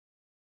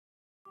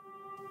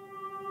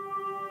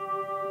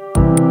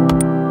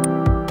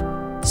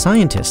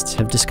Scientists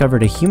have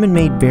discovered a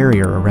human-made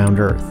barrier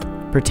around Earth,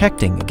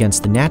 protecting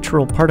against the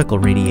natural particle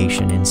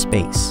radiation in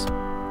space.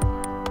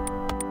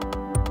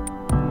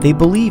 They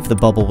believe the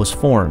bubble was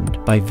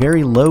formed by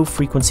very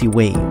low-frequency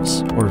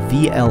waves, or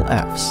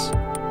VLFs.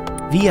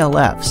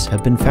 VLFs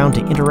have been found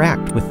to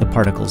interact with the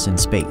particles in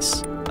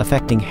space,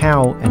 affecting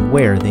how and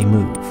where they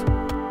move.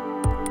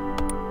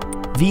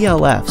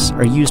 VLFs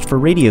are used for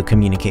radio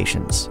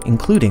communications,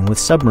 including with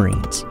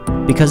submarines,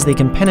 because they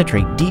can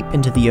penetrate deep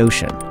into the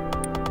ocean.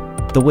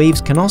 The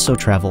waves can also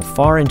travel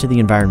far into the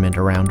environment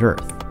around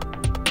Earth.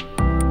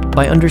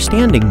 By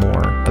understanding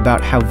more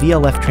about how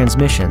VLF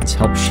transmissions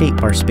help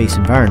shape our space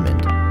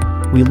environment,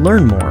 we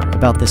learn more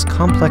about this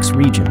complex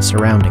region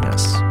surrounding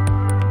us.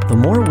 The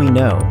more we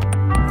know,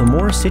 the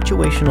more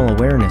situational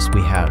awareness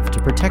we have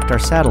to protect our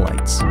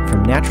satellites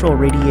from natural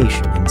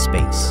radiation in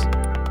space.